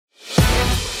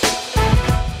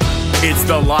It's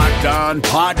the Locked On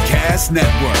Podcast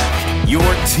Network, your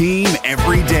team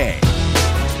every day.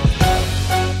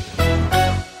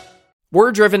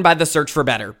 We're driven by the search for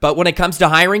better, but when it comes to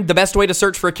hiring, the best way to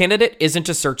search for a candidate isn't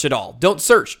to search at all. Don't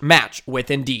search, match with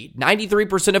Indeed.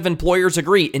 93% of employers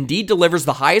agree Indeed delivers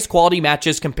the highest quality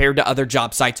matches compared to other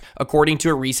job sites, according to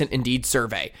a recent Indeed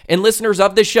survey. And listeners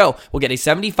of this show will get a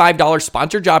 $75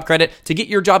 sponsored job credit to get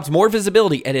your jobs more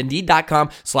visibility at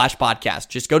Indeed.com/podcast.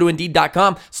 Just go to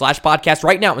Indeed.com/podcast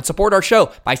right now and support our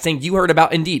show by saying you heard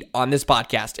about Indeed on this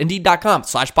podcast.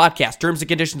 Indeed.com/podcast. Terms and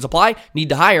conditions apply. Need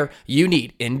to hire? You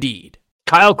need Indeed.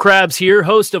 Kyle Krabs here,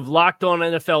 host of Locked On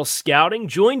NFL Scouting.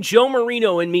 Join Joe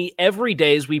Marino and me every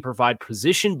day as we provide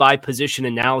position-by-position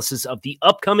analysis of the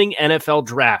upcoming NFL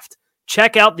Draft.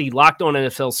 Check out the Locked On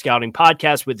NFL Scouting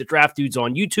podcast with the Draft Dudes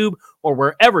on YouTube or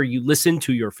wherever you listen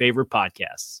to your favorite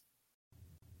podcasts.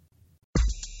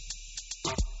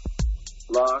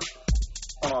 Locked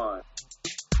On.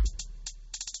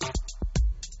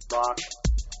 Locked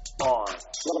On.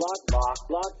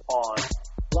 Locked On.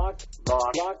 Locked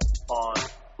On.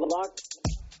 Locked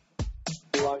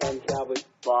On Cowboys.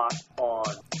 Locked On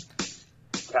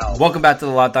Cowboys. Welcome back to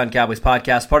the Locked On Cowboys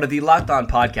podcast, part of the Locked On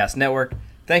Podcast Network.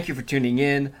 Thank you for tuning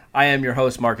in. I am your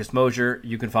host, Marcus Mosher.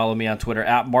 You can follow me on Twitter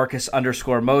at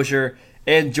Marcus_Mosher.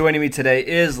 And joining me today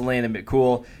is Landon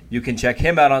McCool. You can check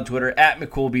him out on Twitter at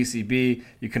McCoolBCB.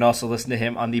 You can also listen to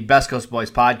him on the Best Coast Boys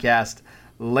podcast.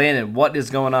 Landon, what is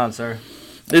going on, sir?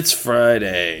 It's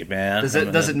Friday, man.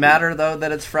 Does it matter though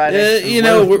that it's Friday?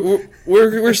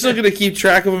 We're still going to keep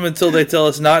track of them until they tell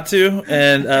us not to,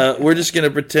 and we're just going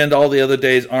to pretend all the other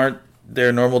days aren't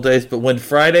their normal days. But when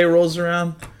Friday rolls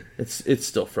around, it's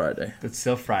still Friday. It's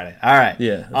still Friday. All right.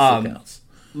 Yeah, that still counts.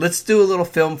 Let's do a little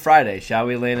Film Friday, shall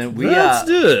we, Landon? Let's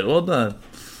do it. Well done.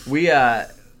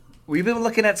 We've been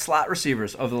looking at slot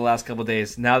receivers over the last couple of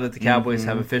days. Now that the Cowboys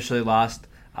have officially lost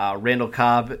Randall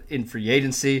Cobb in free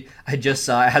agency. I just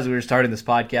saw, as we were starting this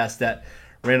podcast, that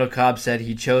Randall Cobb said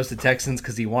he chose the Texans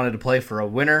because he wanted to play for a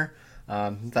winner.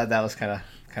 Thought that was kind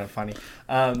of funny.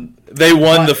 They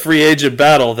won the free agent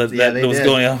battle that was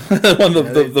going on. They won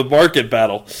the market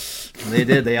battle. They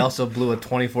did. They also blew a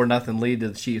 24-0 lead to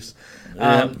the Chiefs.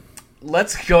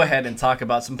 Let's go ahead and talk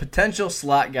about some potential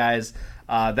slot guys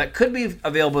that could be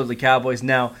available to the Cowboys.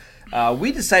 Now,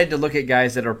 we decided to look at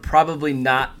guys that are probably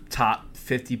not top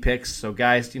 50 picks, so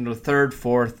guys, third,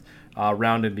 fourth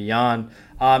round and beyond.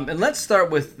 And let's start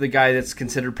with the guy that's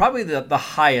considered probably the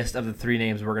highest of the three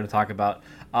names we're going to talk about.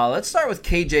 Let's start with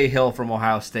KJ Hill from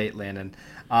Ohio State, Landon.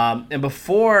 And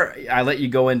before I let you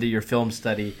go into your film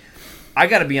study, I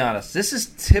got to be honest, this is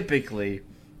typically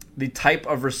the type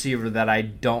of receiver that I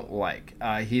don't like.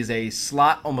 He's a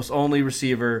slot almost only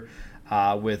receiver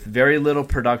with very little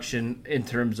production in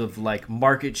terms of like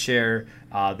market share.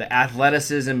 The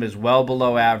athleticism is well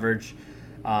below average.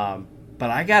 But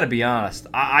I got to be honest,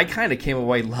 I kind of came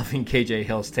away loving KJ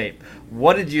Hill's tape.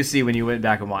 What did you see when you went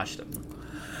back and watched him?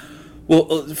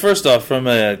 Well, first off, from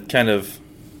a kind of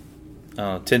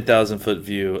 10,000-foot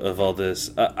view of all this,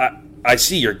 I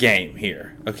see your game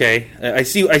here. Okay, I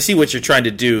see what you're trying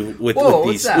to do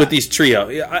with these trio.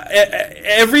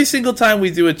 Every single time we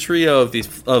do a trio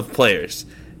of players,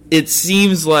 it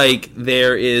seems like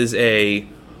there is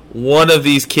one of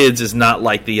these kids is not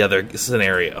like the other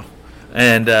scenario,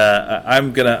 and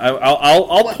I'll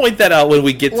point that out when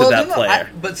we get to that player.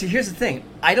 But see, here's the thing: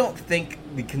 I don't think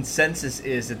the consensus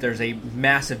is that there's a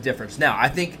massive difference. Now, I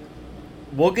think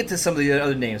we'll get to some of the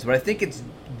other names, but I think it's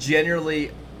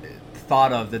generally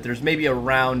thought of that there's maybe a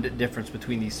round difference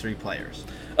between these three players.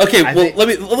 Okay, let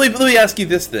me ask you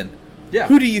this then. Yeah.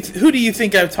 Who do you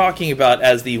think I'm talking about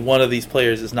as the one of these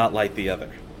players is not like the other?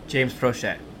 James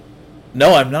Prochet.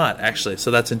 No, I'm not actually.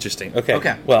 So that's interesting.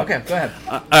 Okay. Well. Okay. Go ahead.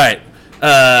 All right.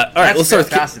 Let's start.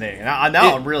 Fascinating.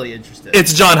 Now I'm really interested.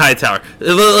 It's John Hightower.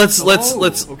 Let's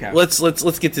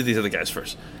get to these other guys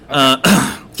first. Okay.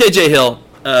 KJ Hill.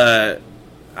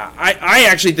 I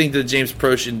actually think that James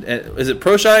Prochet, is it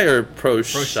Prochet or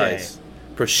Prochet?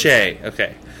 Prochet.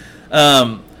 Okay.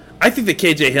 I think that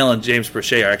KJ Hill and James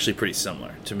Prochet are actually pretty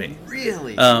similar to me.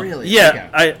 Really? Yeah.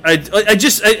 Okay.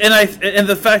 And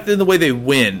the fact that the way they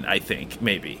win, I think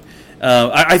maybe.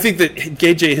 I think that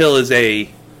KJ Hill is an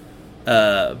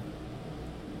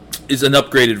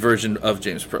upgraded version of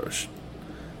James Prochet.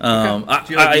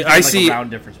 I see a round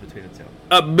difference between the two.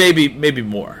 Maybe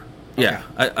more. Okay. Yeah,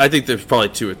 I think there's probably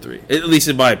two or three, at least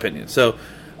in my opinion. So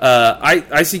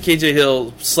I see KJ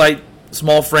Hill, slight,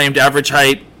 small-framed, average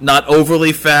height, not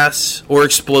overly fast or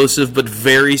explosive, but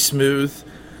very smooth.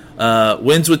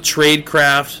 Wins with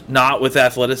tradecraft, not with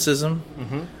athleticism.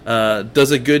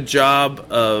 Does a good job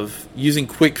of using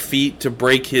quick feet to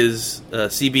break his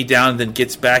CB down, and then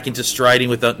gets back into striding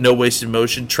without no wasted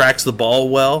motion. Tracks the ball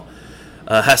well.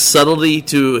 Has subtlety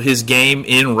to his game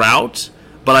in route,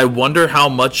 but I wonder how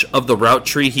much of the route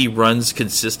tree he runs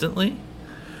consistently.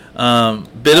 Bit of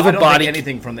a I don't body. think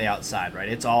anything from the outside, right?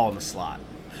 It's all in the slot.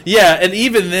 Yeah, and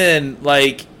even then,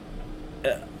 like,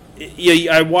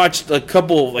 I watched a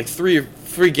couple, like three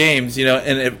games,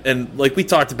 and like we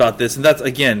talked about this, and that's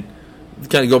again,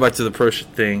 kind of go back to the pro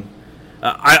thing.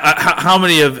 How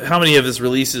many of his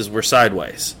releases were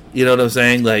sideways? You know what I'm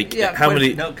saying? Like, how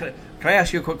many? No, can I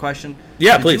ask you a quick question?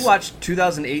 Yeah, Did please. you watch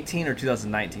 2018 or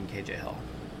 2019 KJ Hill?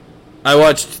 I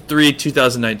watched 3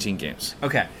 2019 games.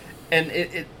 Okay,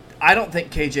 and I don't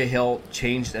think KJ Hill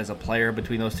changed as a player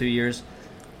between those 2 years.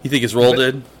 You think his role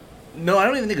did? No, I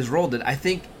don't even think his role did. I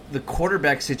think the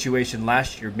quarterback situation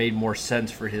last year made more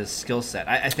sense for his skill set.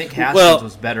 I think Haskins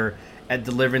was better at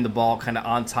delivering the ball kind of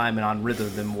on time and on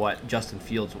rhythm than what Justin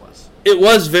Fields was. It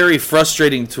was very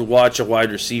frustrating to watch a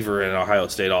wide receiver in an Ohio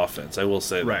State offense. I will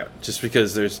say that, just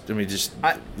because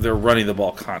they're running the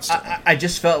ball constantly. I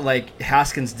just felt like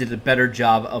Haskins did a better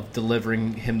job of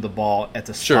delivering him the ball at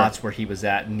the spots where he was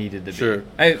at and needed to be. Sure.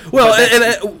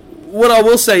 What I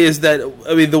will say is that,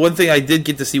 I mean, the one thing I did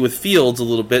get to see with Fields a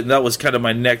little bit, and that was kind of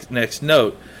my next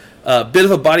note. Bit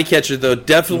of a body catcher, though,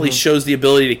 definitely shows the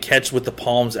ability to catch with the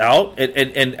palms out,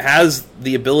 and has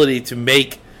the ability to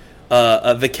make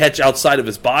the catch outside of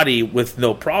his body with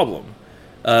no problem.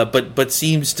 But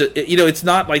seems to, it's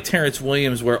not like Terrence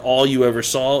Williams where all you ever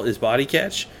saw is body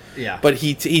catch. Yeah. But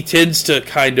he tends to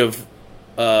kind of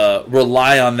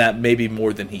rely on that maybe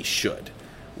more than he should,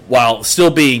 while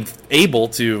still being able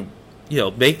to,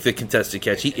 make the contested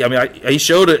catch. He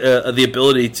showed the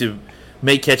ability to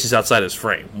make catches outside his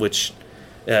frame, which,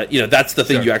 that's the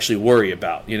thing you actually worry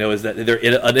about, is that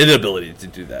an inability to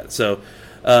do that. So,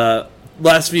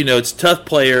 last few notes: tough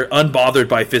player, unbothered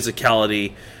by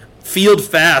physicality, field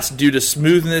fast due to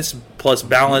smoothness plus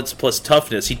balance plus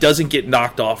toughness. He doesn't get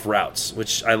knocked off routes,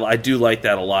 which I do like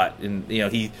that a lot. And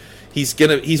he's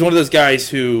one of those guys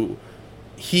who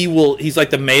he's like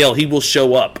the male. He will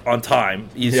show up on time.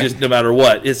 He's just no matter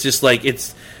what. It's just like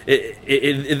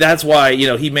that's why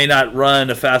he may not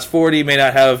run a fast 40, he may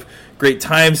not have great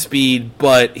time speed,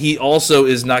 but he also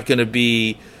is not going to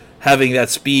be having that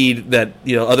speed that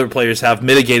other players have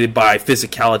mitigated by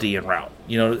physicality and route.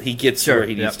 He gets where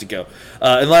he needs to go.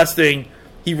 And last thing,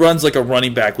 he runs like a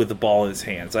running back with the ball in his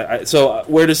hands. So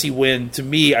where does he win? To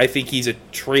me, I think he's a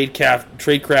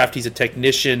tradecraft. He's a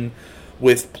technician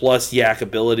with plus yak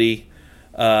ability.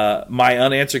 My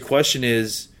unanswered question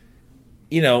is,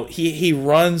 he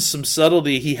runs some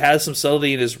subtlety. He has some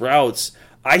subtlety in his routes.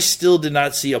 I still did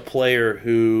not see a player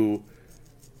who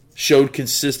showed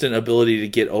consistent ability to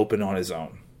get open on his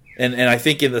own. And I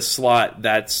think in the slot,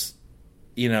 that's,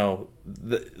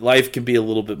 life can be a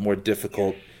little bit more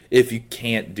difficult if you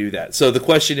can't do that. So the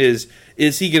question is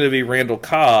he going to be Randall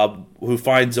Cobb, who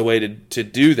finds a way to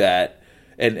do that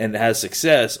and has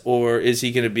success, or is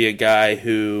he going to be a guy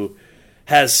who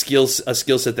has a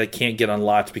skill set that can't get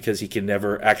unlocked because he can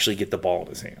never actually get the ball in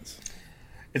his hands?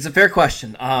 It's a fair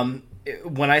question.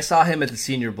 When I saw him at the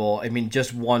Senior Bowl,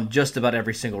 just won just about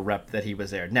every single rep that he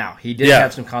was there. Now, he did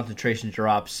have some concentration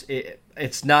drops.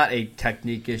 It's not a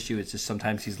technique issue. It's just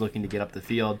sometimes he's looking to get up the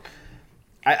field.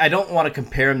 I don't want to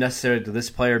compare him necessarily to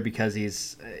this player because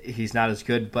he's not as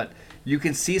good, but you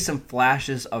can see some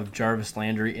flashes of Jarvis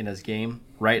Landry in his game,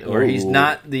 right? Where he's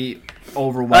not the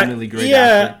overwhelmingly great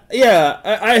athlete. Yeah.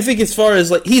 I think as far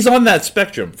as he's on that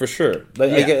spectrum for sure.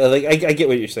 I get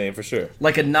what you're saying for sure.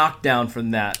 Like a knockdown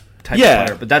from that type of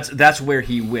player, but that's where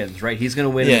he wins, right? He's going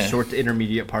to win in the short to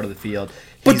intermediate part of the field.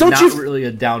 He's not really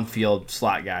a downfield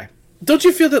slot guy. Don't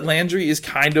you feel that Landry is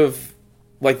kind of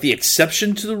like the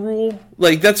exception to the rule?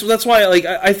 Like that's why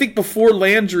I think before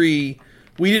Landry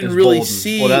we didn't really Bolden.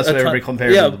 see. Well, that's what everybody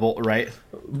compares to the Bolt, right?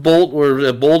 Bolt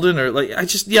or Bolden or I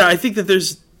think that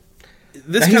there's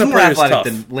this now, kind of more player is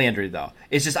athletic tough than Landry, though.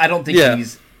 It's just I don't think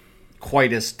he's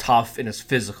quite as tough and as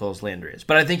physical as Landry is,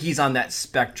 but I think he's on that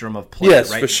spectrum of play.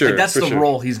 Yes, right? for sure. That's the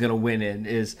role he's going to win in.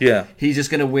 He's just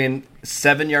going to win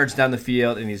 7 yards down the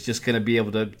field, and he's just going to be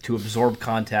able to absorb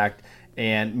contact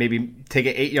and maybe take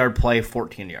an 8-yard play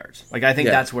 14 yards. I think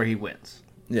that's where he wins.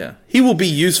 Yeah, he will be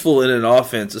useful in an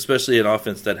offense, especially an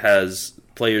offense that has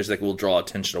players that will draw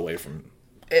attention away from him.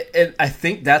 And I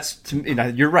think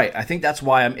you're right. I think that's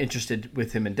why I'm interested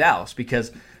with him in Dallas,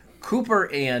 because Cooper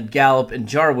and Gallup and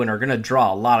Jarwin are going to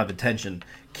draw a lot of attention.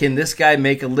 Can this guy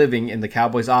make a living in the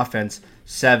Cowboys offense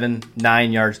 7,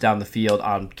 9 yards down the field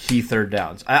on key third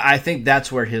downs. I think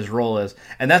that's where his role is,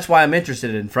 and that's why I'm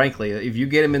interested in, frankly. If you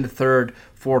get him in the 3rd,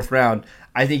 4th round,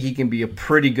 I think he can be a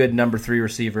pretty good number 3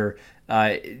 receiver,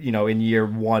 in year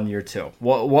 1, year 2.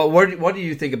 What do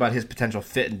you think about his potential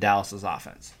fit in Dallas's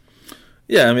offense?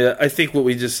 Yeah, I mean, I think what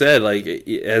we just said, like,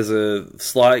 as a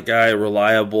slot guy,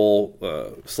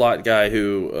 reliable slot guy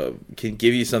who can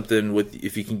give you something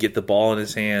if you can get the ball in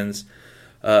his hands.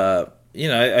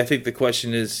 I think the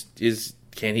question is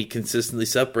can he consistently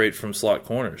separate from slot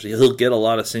corners? He'll get a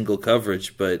lot of single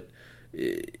coverage, but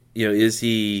is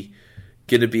he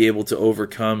going to be able to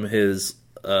overcome his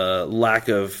lack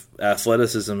of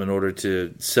athleticism in order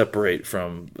to separate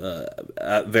from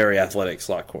very athletic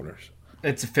slot corners?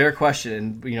 It's a fair question,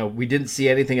 and we didn't see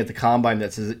anything at the combine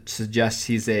that suggests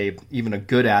he's even a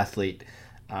good athlete.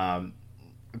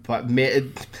 But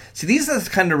these are the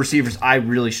kind of receivers I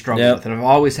really struggle with, and I've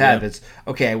always had. It's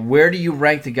okay. Where do you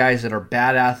rank the guys that are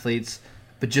bad athletes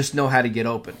but just know how to get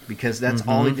open? Because that's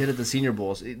all he did at the Senior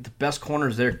Bowls. The best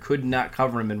corners there could not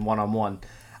cover him in one-on-one.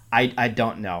 I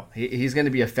don't know. He's going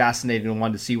to be a fascinating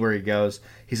one to see where he goes.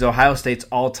 He's Ohio State's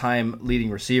all-time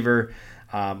leading receiver.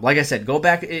 Like I said, go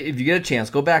back if you get a chance.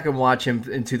 Go back and watch him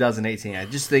in 2018. I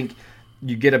just think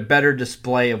you get a better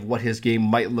display of what his game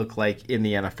might look like in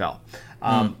the NFL.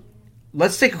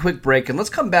 Let's take a quick break, and let's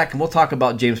come back, and we'll talk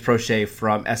about James Prochet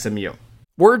from SMU.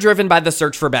 We're driven by the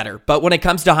search for better, but when it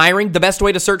comes to hiring, the best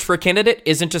way to search for a candidate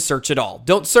isn't to search at all.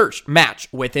 Don't search, match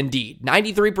with Indeed.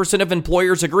 93% of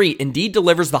employers agree Indeed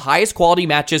delivers the highest quality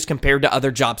matches compared to other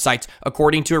job sites,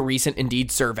 according to a recent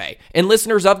Indeed survey. And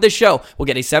listeners of this show will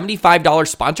get a $75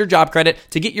 sponsored job credit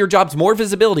to get your jobs more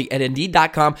visibility at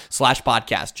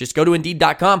Indeed.com/podcast. Just go to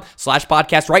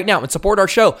Indeed.com/podcast right now and support our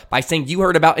show by saying you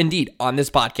heard about Indeed on this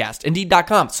podcast.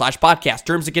 Indeed.com/podcast.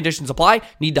 Terms and conditions apply.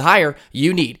 Need to hire?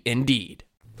 You need Indeed.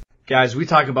 Guys, we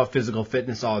talk about physical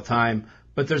fitness all the time,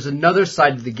 but there's another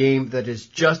side to the game that is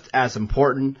just as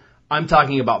important. I'm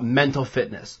talking about mental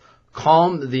fitness.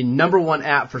 Calm, the #1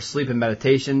 app for sleep and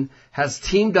meditation, has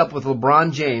teamed up with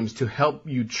LeBron James to help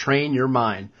you train your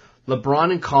mind.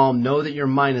 LeBron and Calm know that your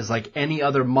mind is like any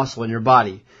other muscle in your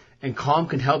body, and Calm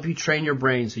can help you train your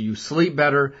brain so you sleep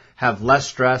better, have less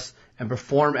stress, and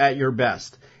perform at your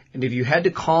best. And if you head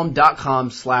to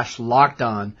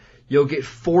calm.com/lockedon, you'll get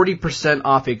 40%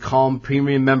 off a Calm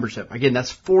premium membership. Again, that's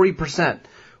 40%.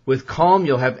 With Calm,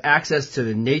 you'll have access to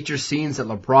the nature scenes that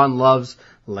LeBron loves,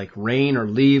 like rain or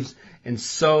leaves, and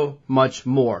so much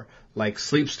more, like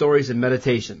sleep stories and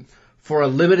meditation. For a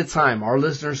limited time, our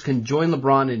listeners can join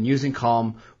LeBron in using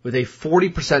Calm with a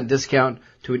 40% discount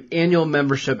to an annual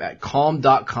membership at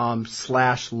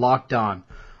calm.com/lockedon.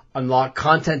 Unlock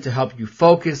content to help you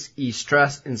focus, ease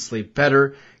stress, and sleep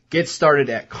better. Get started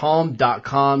at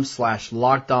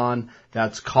calm.com/lockedon.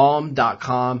 That's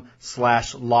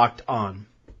calm.com/lockedon.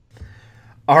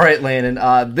 All right,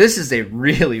 Landon, this is a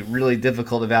really, really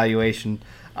difficult evaluation.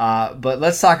 But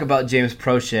let's talk about James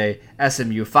Prochet,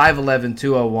 SMU, 5'11",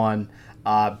 201,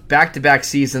 back-to-back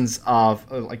seasons of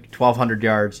like 1,200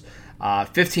 yards,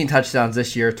 15 touchdowns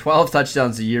this year, 12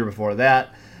 touchdowns the year before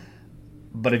that.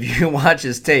 But if you watch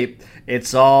his tape,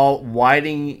 it's all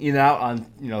widening out on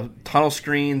tunnel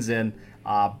screens and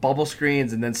bubble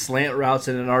screens, and then slant routes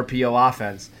in an RPO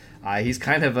offense. He's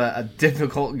kind of a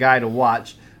difficult guy to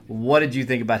watch. What did you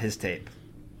think about his tape?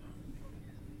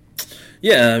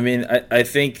 Yeah, I mean, I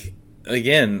think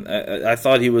again, I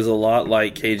thought he was a lot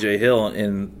like KJ Hill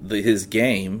in his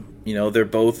game. They're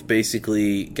both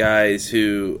basically guys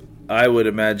who I would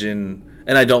imagine,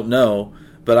 and I don't know,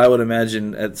 but I would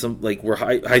imagine at some we're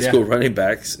high school running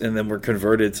backs, and then we're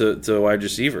converted to a wide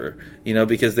receiver.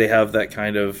 Because they have that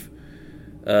kind of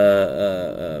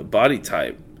body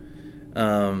type.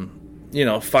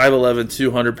 5'11",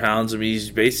 200 pounds. I mean,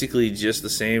 he's basically just the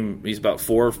same. He's about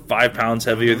 4 or 5 pounds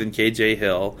heavier than KJ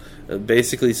Hill.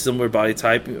 Basically similar body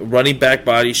type. Running back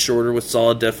body, shorter with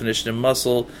solid definition and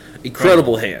muscle.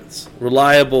 Incredible hands.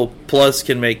 Reliable, plus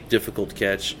can make difficult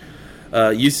catch.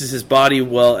 Uses his body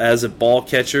well as a ball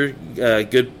catcher.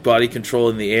 Good body control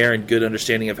in the air and good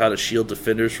understanding of how to shield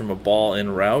defenders from a ball en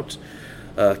route.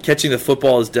 Catching the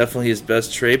football is definitely his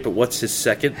best trait, but what's his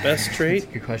second best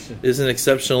trait? Good question. Isn't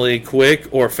exceptionally quick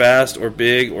or fast or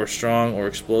big or strong or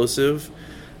explosive.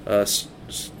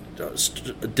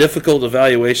 Difficult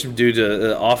evaluation due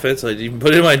to offense. I didn't even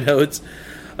put it in my notes.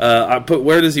 I put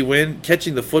where does he win?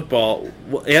 Catching the football.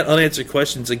 Unanswered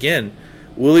questions again.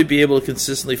 Will he be able to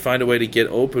consistently find a way to get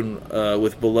open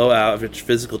with below average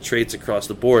physical traits across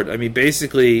the board? I mean,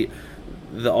 basically,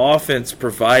 the offense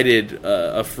provided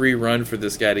a free run for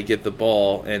this guy to get the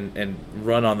ball and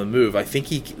run on the move. I think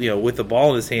he, with the ball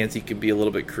in his hands, he could be a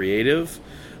little bit creative.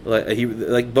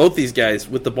 Like both these guys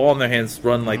with the ball in their hands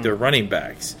run like they're running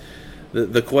backs.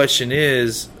 The question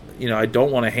is, I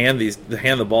don't want to hand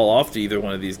the ball off to either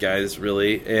one of these guys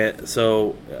really.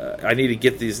 So I need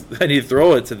to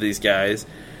throw it to these guys,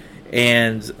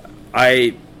 and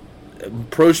I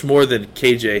approach more than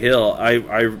KJ Hill.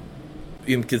 I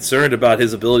am concerned about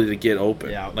his ability to get open.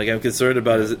 Yeah. Like I'm concerned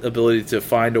about his ability to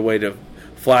find a way to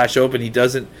flash open. He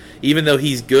doesn't, even though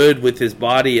he's good with his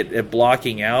body at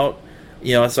blocking out.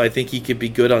 So I think he could be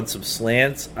good on some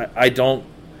slants. I don't.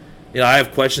 I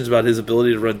have questions about his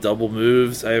ability to run double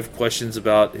moves. I have questions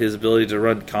about his ability to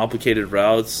run complicated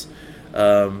routes.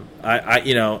 I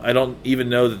don't even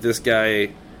know that this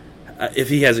guy, if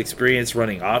he has experience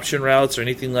running option routes or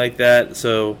anything like that.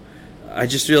 So I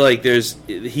just feel like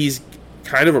he's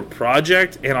kind of a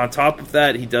project, and on top of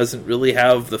that, he doesn't really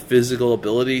have the physical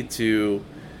ability to,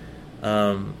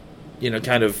 kind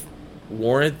of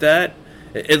warrant that.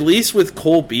 At least with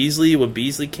Cole Beasley, when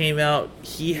Beasley came out,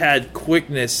 he had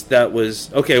quickness that was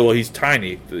okay. Well, he's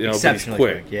tiny, but he's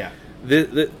quick. Yeah.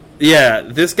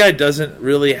 This guy doesn't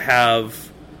really have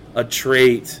a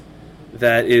trait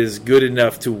that is good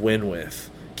enough to win with.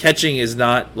 Catching is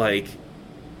not like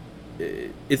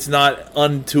it's not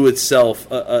unto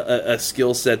itself a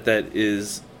skill set that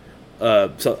is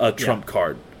a trump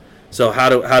card. So how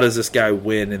does this guy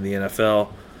win in the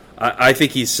NFL? I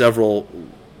think he's several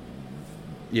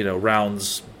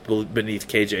rounds beneath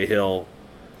KJ Hill.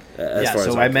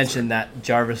 So I mentioned that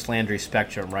Jarvis Landry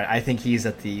spectrum, right? I think he's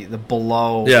at the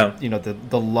below,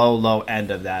 the low end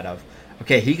of that. Of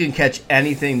okay, he can catch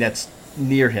anything that's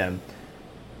near him,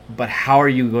 but how are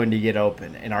you going to get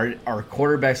open? And our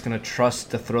quarterback's going to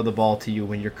trust to throw the ball to you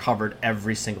when you're covered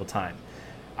every single time?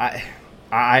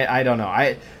 I don't know.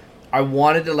 I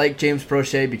wanted to like James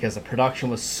Prochet because the production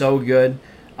was so good.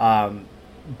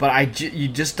 But you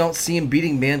just don't see him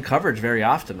beating man coverage very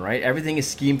often, right? Everything is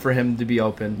schemed for him to be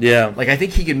open. Yeah. Like, I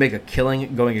think he can make a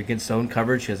killing going against zone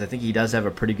coverage because I think he does have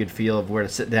a pretty good feel of where to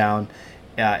sit down,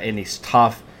 and he's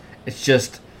tough. It's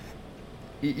just,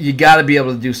 you got to be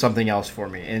able to do something else for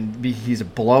me. And he's a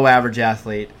below-average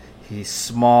athlete. He's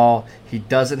small. He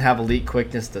doesn't have elite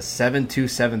quickness. The 7.2,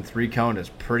 7.3 cone is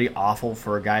pretty awful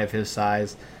for a guy of his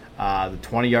size. The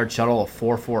 20-yard shuttle of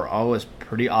 4.40 is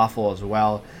pretty awful as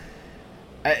well.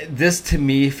 This, to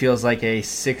me, feels like a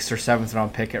 6th or 7th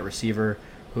round pick at receiver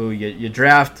who you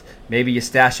draft, maybe you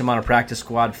stash him on a practice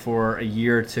squad for a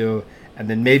year or two, and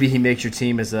then maybe he makes your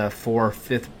team as the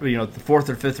 4th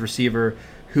or 5th receiver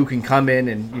who can come in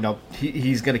and,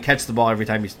 he's going to catch the ball every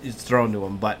time it's thrown to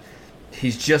him, but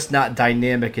he's just not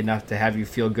dynamic enough to have you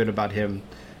feel good about him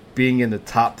being in the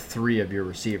top 3 of your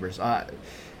receivers. I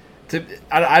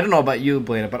don't know about you,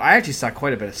 Blaine, but I actually saw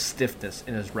quite a bit of stiffness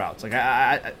in his routes. Like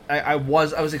I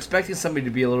was expecting somebody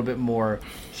to be a little bit more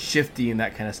shifty and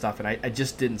that kind of stuff, and I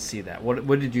just didn't see that.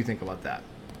 What did you think about that?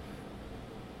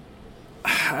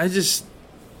 I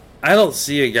don't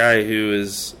see a guy who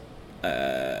is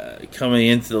coming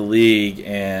into the league,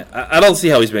 and I don't see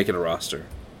how he's making a roster.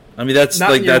 I mean, that's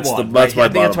my bottom line. That's why I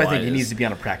think he needs to be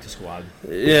on a practice squad.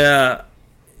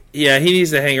 Yeah, he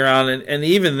needs to hang around, and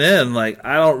even then, like,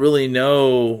 I don't really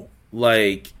know,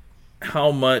 like,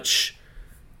 how much,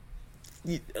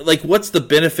 like, what's the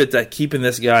benefit that keeping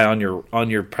this guy on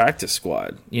your practice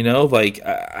squad? Like,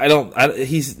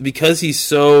 because he's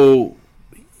so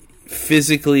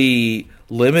physically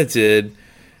limited.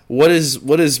 What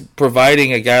is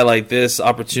providing a guy like this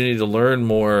opportunity to learn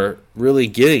more really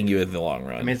getting you in the long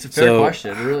run? I mean, it's a fair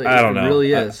question. It really, I don't know. It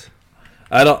really is.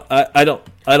 I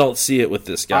don't see it with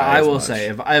this guy. I will say,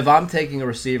 if I'm taking a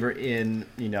receiver in,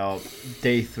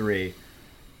 day 3,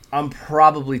 I'm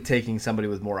probably taking somebody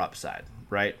with more upside,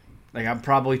 right? Like, I'm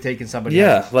probably taking somebody.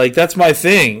 Yeah, like, that's my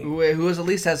thing. Who has at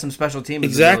least has some special teams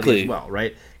exactly as well,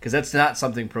 right? Because that's not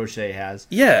something Prochet has.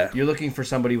 Yeah, you're looking for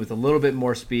somebody with a little bit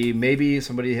more speed, maybe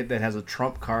somebody that has a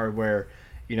trump card where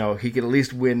he could at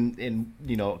least win in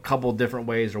a couple different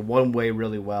ways or one way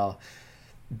really well.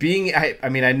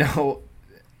 I know.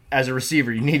 As a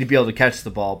receiver, you need to be able to catch the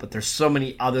ball, but there's so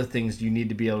many other things you need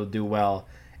to be able to do well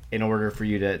in order for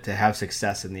you to have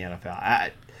success in the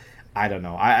NFL. I don't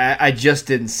know. I just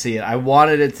didn't see it. I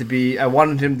wanted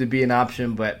him to be an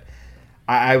option, but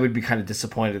I would be kind of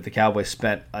disappointed if the Cowboys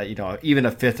spent even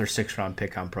a 5th or 6th round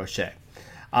pick on Prochet.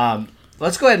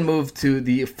 Let's go ahead and move to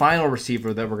the final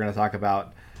receiver that we're going to talk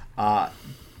about,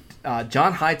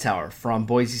 John Hightower from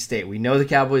Boise State. We know the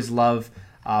Cowboys love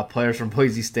players from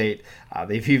Boise State.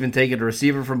 They've even taken a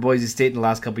receiver from Boise State in the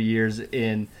last couple of years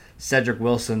in Cedric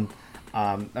Wilson.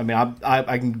 I mean,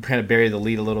 I can kind of bury the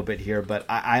lead a little bit here, but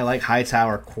I like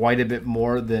Hightower quite a bit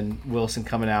more than Wilson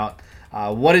coming out.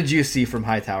 What did you see from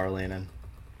Hightower, Landon?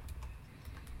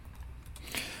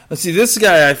 Let's see, this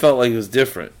guy I felt like was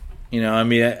different. I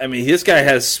mean, this guy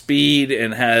has speed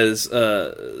and has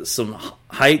some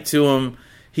height to him.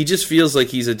 He just feels like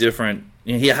he's a different.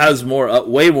 He has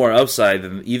way more upside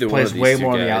than either one of these two guys. Plays way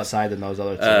more on the outside than those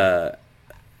other two.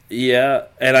 Yeah,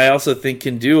 and I also think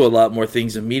can do a lot more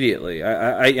things immediately.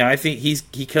 I think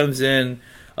he comes in.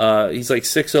 He's like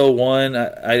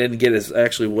 6'01". I didn't get his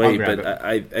actually weight, but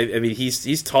I mean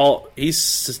he's tall.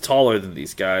 He's taller than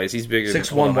these guys. He's bigger.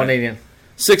 6'1", 180.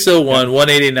 6'01",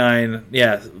 189.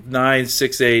 Yeah,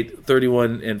 9'6'8",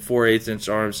 31 and 4/8 inch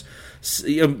arms.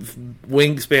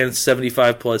 Wingspan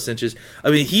 75 plus inches. I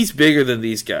mean, he's bigger than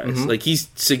these guys. Mm-hmm. Like he's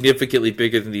significantly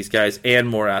bigger than these guys and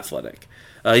more athletic.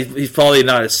 He's probably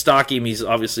not as stocky. He's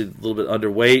obviously a little bit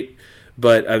underweight,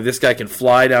 but this guy can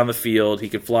fly down the field. He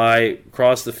can fly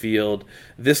across the field.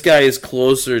 This guy is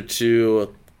closer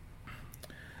to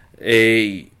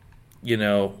a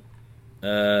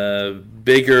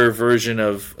bigger version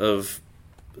of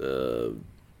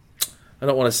I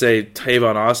don't want to say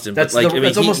Tavon Austin, but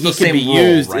that's almost the same role,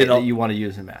 used right, that you want to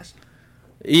use him as.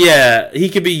 Yeah, he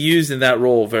could be used in that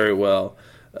role very well.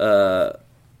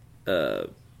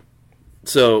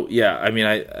 So yeah, I mean,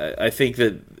 I think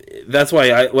that's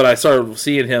why when I started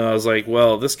seeing him, I was like,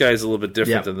 well, this guy's a little bit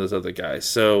different than those other guys.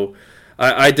 So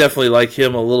I definitely like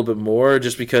him a little bit more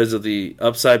just because of the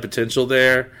upside potential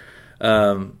there.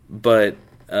 But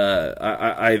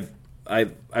I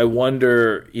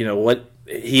wonder, what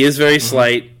he is very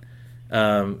slight.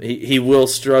 He will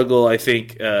struggle, I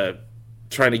think,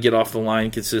 trying to get off the line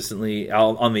consistently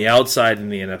on the outside in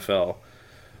the NFL.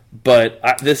 But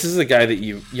this is a guy that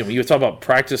you talk about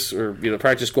practice or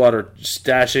practice squad or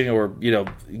stashing or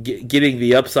getting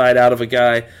the upside out of a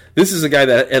guy. This is a guy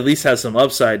that at least has some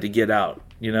upside to get out.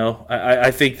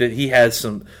 I think that he has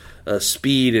some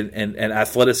speed and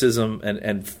athleticism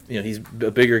and he's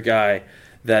a bigger guy.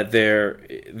 That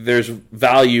there's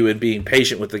value in being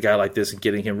patient with a guy like this and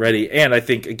getting him ready. And I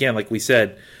think again, like we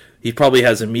said, he probably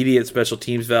has immediate special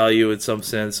teams value in some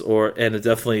sense, and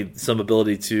definitely some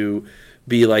ability to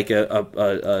be like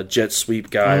a jet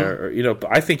sweep guy, or but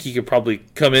I think he could probably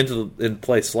come into and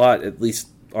play slot at least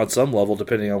on some level,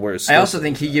 depending on where it's. I also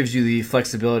think he gives you the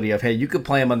flexibility of, hey, you could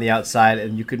play him on the outside,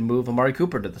 and you could move Amari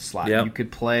Cooper to the slot. Yep. You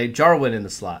could play Jarwin in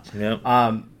the slot. Yep.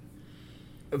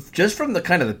 Just from the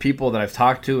kind of the people that I've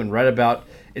talked to and read about,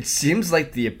 it seems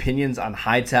like the opinions on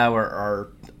Hightower are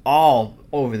all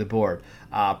over the board.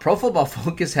 Pro Football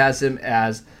Focus has him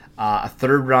as a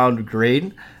third-round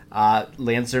grade.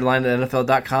 Lance Zierlein at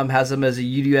NFL.com has him as a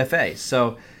UDFA.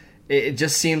 So it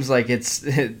just seems like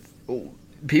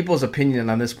people's opinion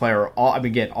on this player are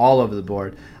all over the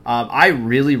board. I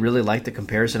really, really like the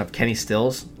comparison of Kenny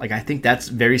Stills. Like, I think that's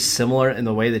very similar in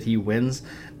the way that he wins.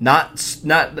 Not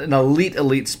an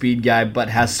elite speed guy, but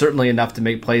has certainly enough to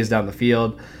make plays down the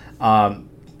field.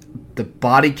 The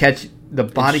body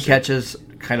catches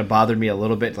kind of bothered me a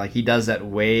little bit. Like, he does that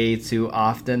way too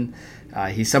often.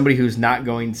 He's somebody who's not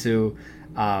going to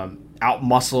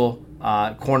out-muscle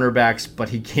cornerbacks, but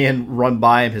he can run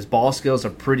by him. His ball skills are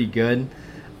pretty good.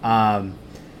 I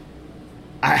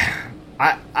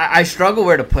struggle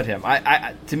where to put him.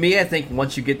 To me, I think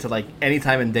once you get to like any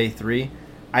time in day 3,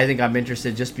 I think I'm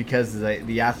interested just because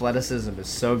the athleticism is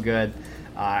so good.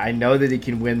 I know that he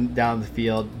can win down the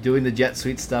field. Doing the jet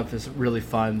sweep stuff is really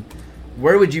fun.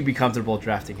 Where would you be comfortable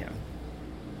drafting him?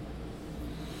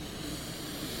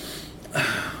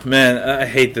 Man, I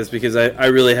hate this because I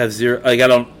really have zero. Like, I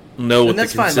don't know what the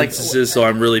consensus is, so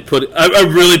I'm really putting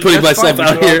myself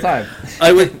out here.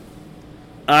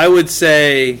 I would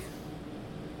say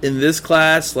in this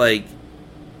class, like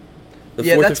the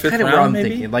fourth or fifth round, kind of where I'm maybe?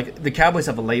 thinking. Like, the Cowboys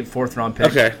have a late 4th round pick,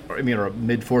 okay, or a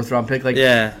mid 4th round pick. Like,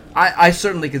 yeah, I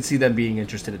certainly could see them being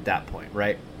interested at that point,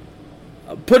 right?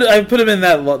 I put him in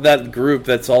that group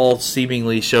that's all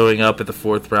seemingly showing up at the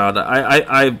 4th round.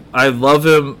 I love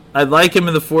him. I like him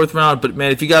in the 4th round, but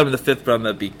man, if you got him in the 5th round,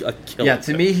 that'd be a killer. Yeah,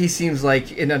 to me, he seems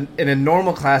like in a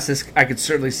normal class, I could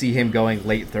certainly see him going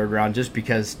late 3rd round, just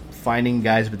because finding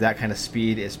guys with that kind of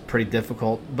speed is pretty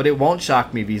difficult. But it won't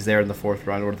shock me if he's there in the 4th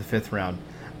round or the 5th round.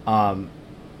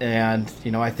 And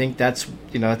I think that's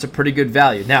a pretty good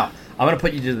value. Now, I'm going to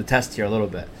put you to the test here a little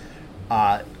bit.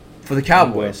 For the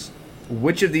Cowboys,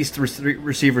 which of these three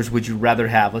receivers would you rather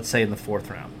have, let's say, in the 4th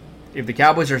round? If the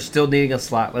Cowboys are still needing a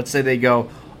slot, let's say they go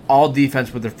all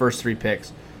defense with their first 3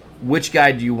 picks, which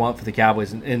guy do you want for the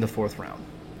Cowboys in the 4th round?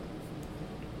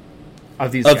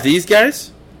 Of these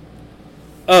guys?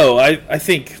 Oh, I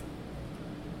think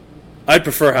I'd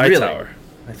prefer Hightower, Really?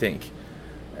 I think.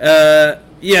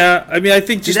 Yeah, I mean, I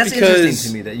think just that's because...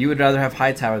 interesting to me that you would rather have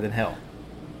Hightower than Hill.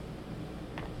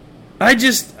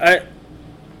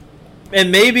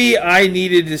 And maybe I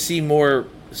needed to see more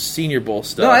Senior Bowl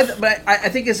stuff. No, but I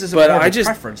think this is a more of a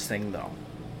preference thing, though.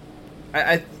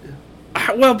 Yeah,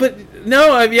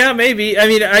 maybe. I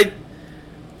mean,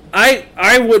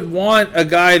 I would want a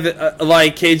guy that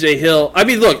like KJ Hill. I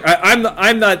mean, look,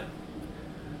 I'm not.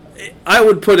 I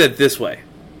would put it this way: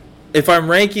 if I'm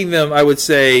ranking them, I would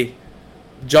say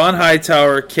John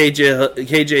Hightower,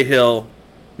 KJ Hill.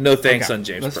 No thanks on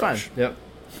James. That's Proche. fine. Yep.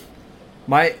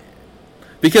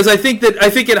 Because I think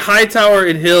at Hightower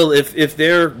and Hill, if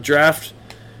their draft,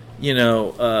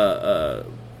 what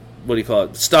do you call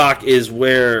it? Stock is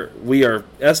where we are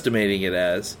estimating it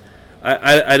as.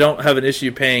 I don't have an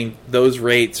issue paying those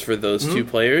rates for those two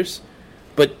players,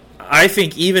 but I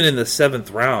think even in the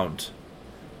 7th round,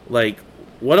 like,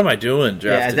 what am I doing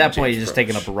drafting? Yeah, at that point, James you're just Proche?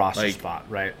 taking up a roster spot,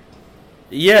 right?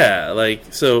 Yeah,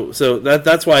 like so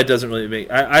that's why it doesn't really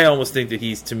make. I almost think that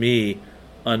he's, to me,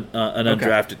 an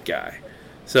undrafted guy.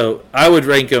 So I would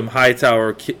rank him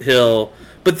Hightower, Hill,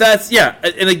 but that's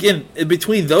and again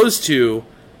between those two,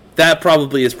 that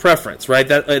probably is preference, right?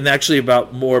 That and actually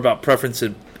more about preference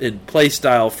in play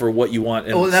style for what you want.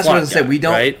 Well, that's what I was saying. We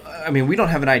don't. Right? I mean, we don't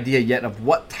have an idea yet of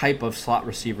what type of slot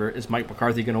receiver is Mike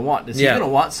McCarthy going to want. Is he going to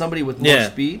want somebody with more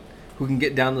speed who can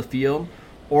get down the field,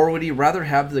 or would he rather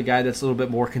have the guy that's a little bit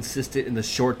more consistent in the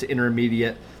short to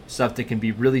intermediate stuff that can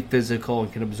be really physical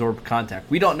and can absorb contact?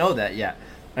 We don't know that yet.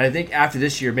 And I think after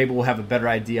this year, maybe we'll have a better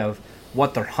idea of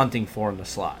what they're hunting for in the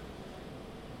slot.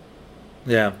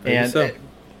 Yeah, and so.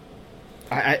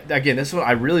 Again, this one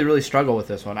I really, really struggle with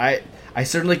this one. I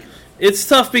certainly. It's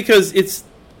tough because it's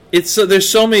there's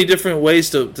so many different ways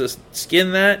to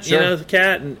skin that the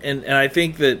cat, and I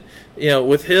think that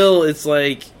with Hill, it's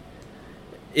like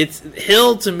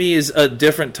Hill to me is a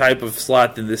different type of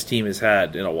slot than this team has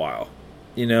had in a while.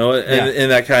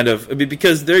 And that kind of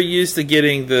because they're used to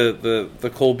getting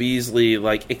the Cole Beasley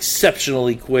like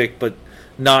exceptionally quick, but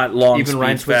not long, even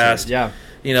Ryan fast. Yeah,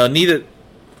 neither.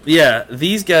 Yeah,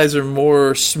 these guys are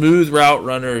more smooth route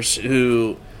runners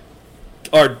who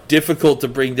are difficult to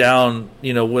bring down.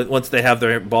 Once they have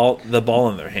the ball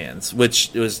in their hands,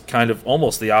 which was kind of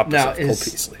almost the opposite of Cole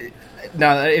Beasley.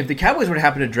 Now, if the Cowboys would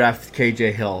happen to draft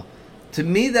KJ Hill, to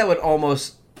me that would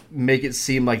almost make it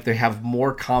seem like they have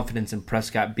more confidence in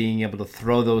Prescott being able to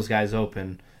throw those guys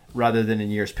open rather than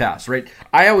in years past, right?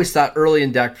 I always thought early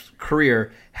in Dak's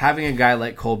career, having a guy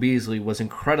like Cole Beasley was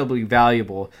incredibly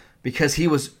valuable because he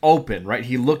was open, right?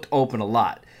 He looked open a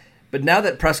lot. But now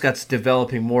that Prescott's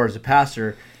developing more as a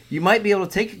passer, you might be able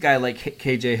to take a guy like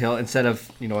KJ Hill instead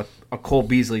of a Cole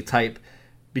Beasley type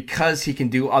because he can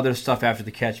do other stuff after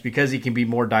the catch, because he can be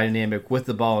more dynamic with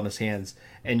the ball in his hands,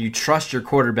 and you trust your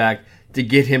quarterback to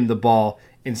get him the ball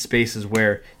in spaces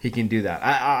where he can do that.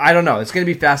 I don't know. It's going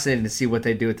to be fascinating to see what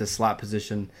they do at the slot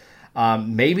position.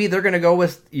 Maybe they're going to go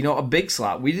with a big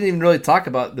slot. We didn't even really talk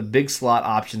about the big slot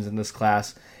options in this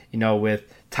class, with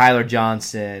Tyler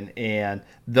Johnson and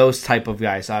those type of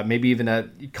guys. Maybe even a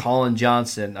Colin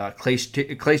Johnson, Chase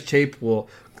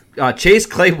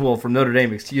Claypool from Notre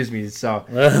Dame, excuse me. So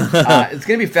it's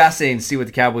going to be fascinating to see what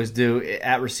the Cowboys do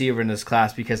at receiver in this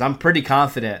class, because I'm pretty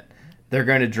confident they're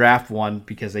going to draft one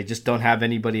because they just don't have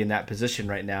anybody in that position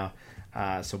right now.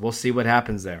 So we'll see what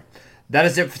happens there. That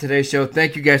is it for today's show.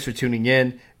 Thank you guys for tuning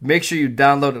in. Make sure you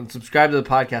download and subscribe to the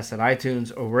podcast on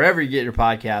iTunes or wherever you get your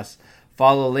podcasts.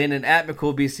 Follow Landon at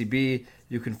McCoolBCB.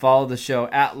 You can follow the show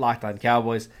at Locked On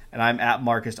Cowboys, and I'm at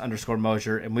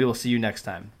Marcus_Mosier, and we will see you next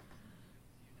time.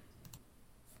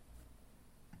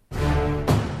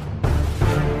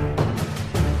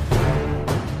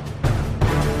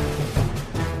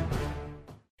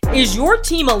 Is your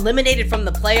team eliminated from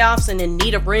the playoffs and in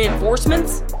need of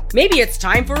reinforcements? Maybe it's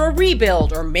time for a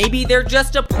rebuild, or maybe they're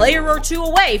just a player or two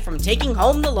away from taking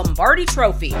home the Lombardi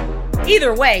Trophy.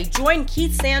 Either way, join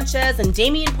Keith Sanchez and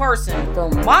Damian Parson for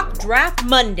Mock Draft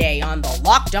Monday on the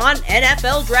Locked On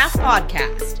NFL Draft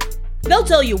Podcast. They'll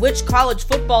tell you which college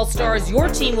football stars your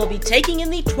team will be taking in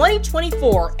the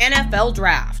 2024 NFL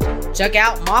Draft. Check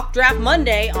out Mock Draft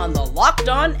Monday on the Locked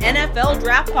On NFL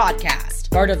Draft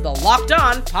Podcast, part of the Locked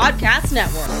On Podcast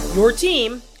Network, your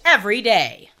team every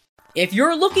day. If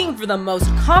you're looking for the most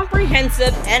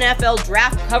comprehensive NFL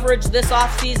draft coverage this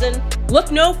offseason,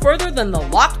 look no further than the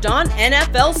Locked On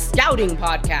NFL Scouting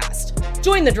Podcast.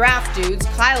 Join the draft dudes,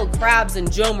 Kyle Krabs and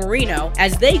Joe Marino,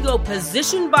 as they go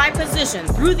position by position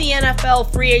through the NFL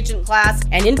free agent class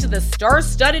and into the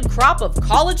star-studded crop of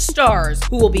college stars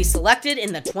who will be selected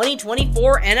in the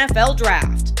 2024 NFL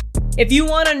Draft. If you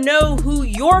want to know who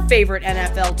your favorite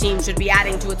NFL team should be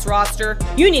adding to its roster,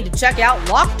 you need to check out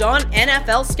Locked On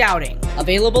NFL Scouting,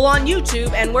 available on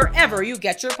YouTube and wherever you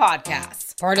get your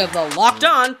podcasts. Part of the Locked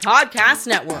On Podcast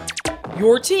Network,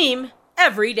 your team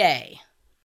every day.